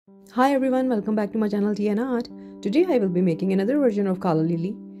Hi everyone, welcome back to my channel Tea and Art. Today I will be making another version of Calla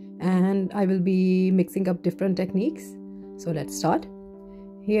Lily and I will be mixing up different techniques. So let's start.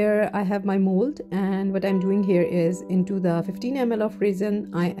 Here I have my mold, and what I'm doing here is into the 15 ml of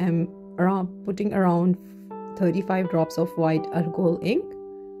resin I am putting around 35 drops of white alcohol ink.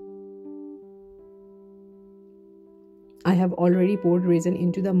 I have already poured resin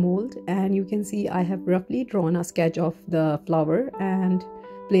into the mold, and you can see I have roughly drawn a sketch of the flower and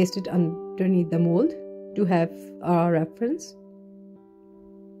placed it underneath the mold to have a reference.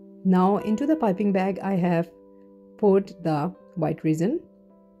 Now into the piping bag I have poured the white resin.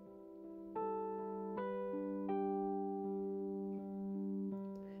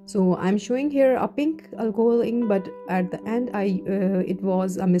 So I'm showing here a pink alcohol ink, but at the end it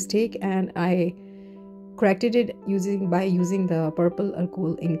was a mistake and I corrected it by using the purple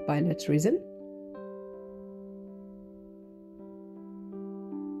alcohol ink pilot resin.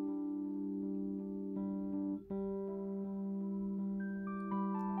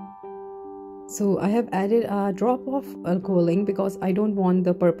 So I have added a drop of alcohol ink because I don't want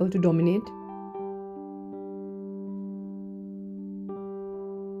the purple to dominate.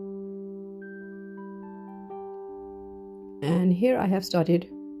 And here I have started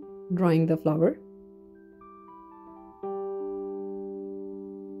drawing the flower.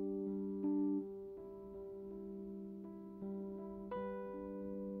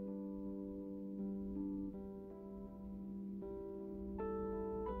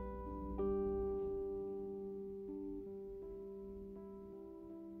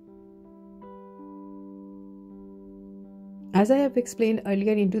 As I have explained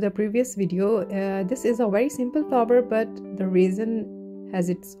earlier into the previous video, this is a very simple flower, but the resin has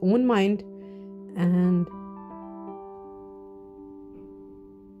its own mind, and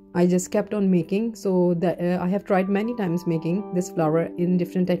I just kept on making. So I have tried many times making this flower in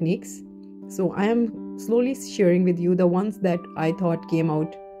different techniques. So I am slowly sharing with you the ones that I thought came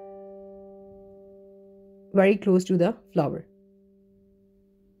out very close to the flower.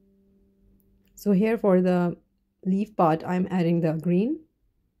 So here for the leaf part I'm adding the green.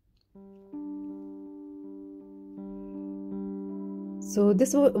 So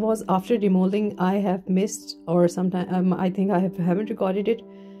this was after demolding. I have missed, or sometime I think I haven't recorded it.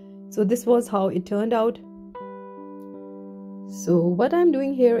 So this was how it turned out. So what I'm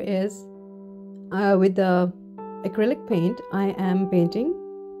doing here is with the acrylic paint I am painting.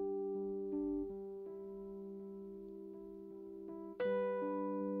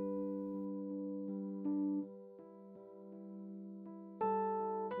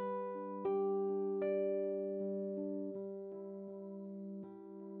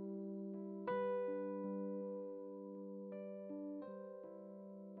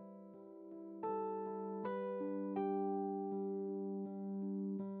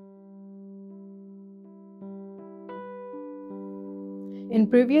 In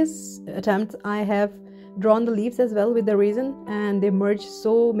previous attempts I have drawn the leaves as well with the resin, and they merged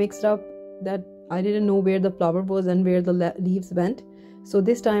so mixed up that I didn't know where the flower was and where the leaves went. So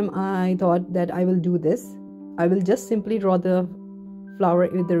this time I thought that I will do this. I will just simply draw the flower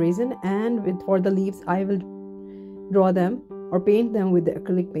with the resin, and for the leaves I will draw them or paint them with the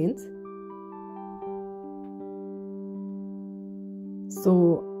acrylic paints.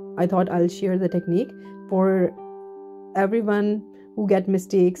 So I thought I'll share the technique for everyone who get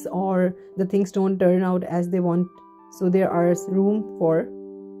mistakes or the things don't turn out as they want, so there is room for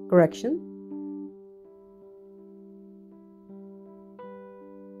correction.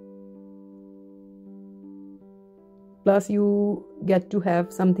 Plus you get to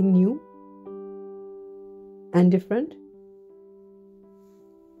have something new and different.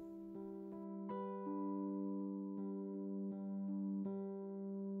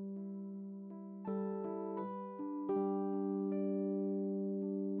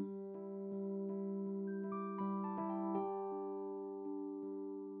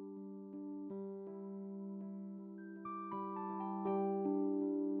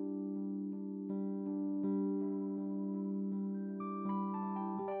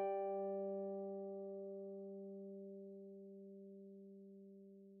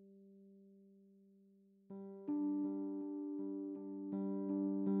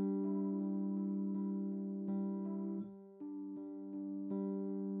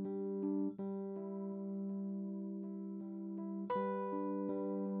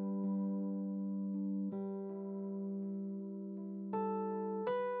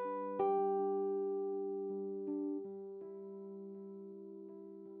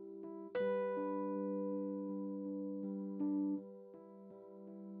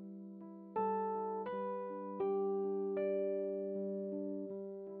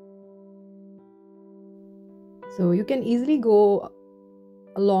 So you can easily go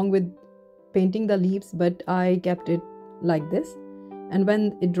along with painting the leaves, but I kept it like this. And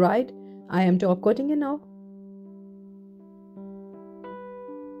when it dried, I am top coating it now.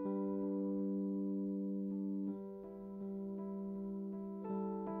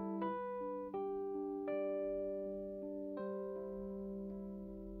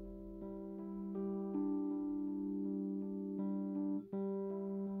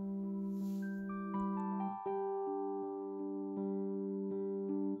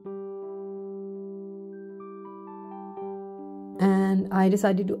 And I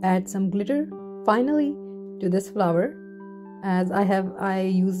decided to add some glitter finally to this flower, as I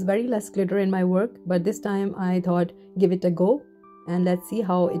use very less glitter in my work, but this time I thought give it a go and let's see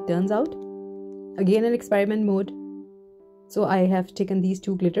how it turns out. Again in experiment mode. So I have taken these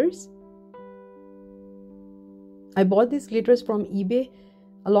two glitters. I bought these glitters from eBay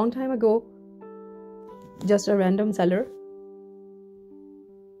a long time ago, just a random seller.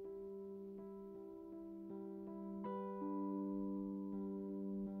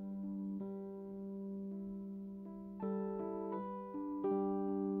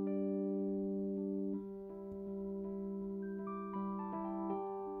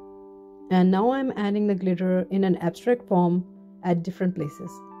 And now I'm adding the glitter in an abstract form at different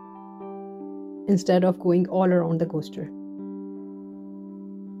places, instead of going all around the coaster.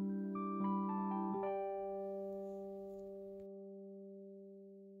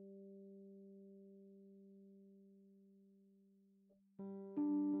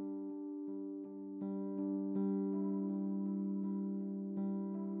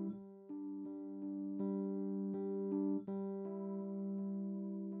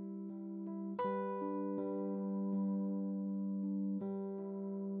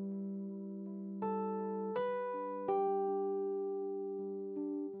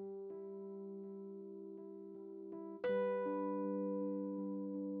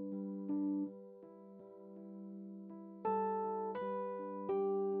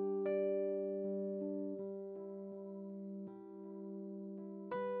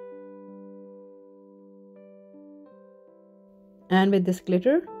 And with this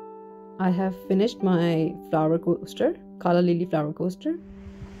glitter, I have finished my flower coaster, Calla Lily Flower coaster.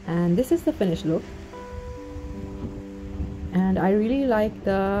 And this is the finished look. And I really like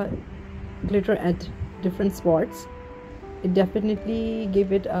the glitter at different spots. It definitely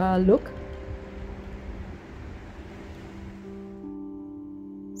gave it a look.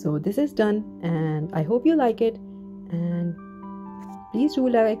 So this is done, and I hope you like it. And please do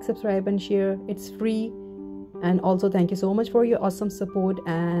like, subscribe and share. It's free. And also thank you so much for your awesome support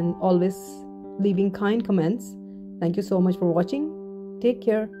and always leaving kind comments. Thank you so much for watching. Take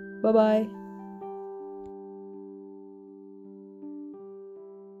care. Bye bye.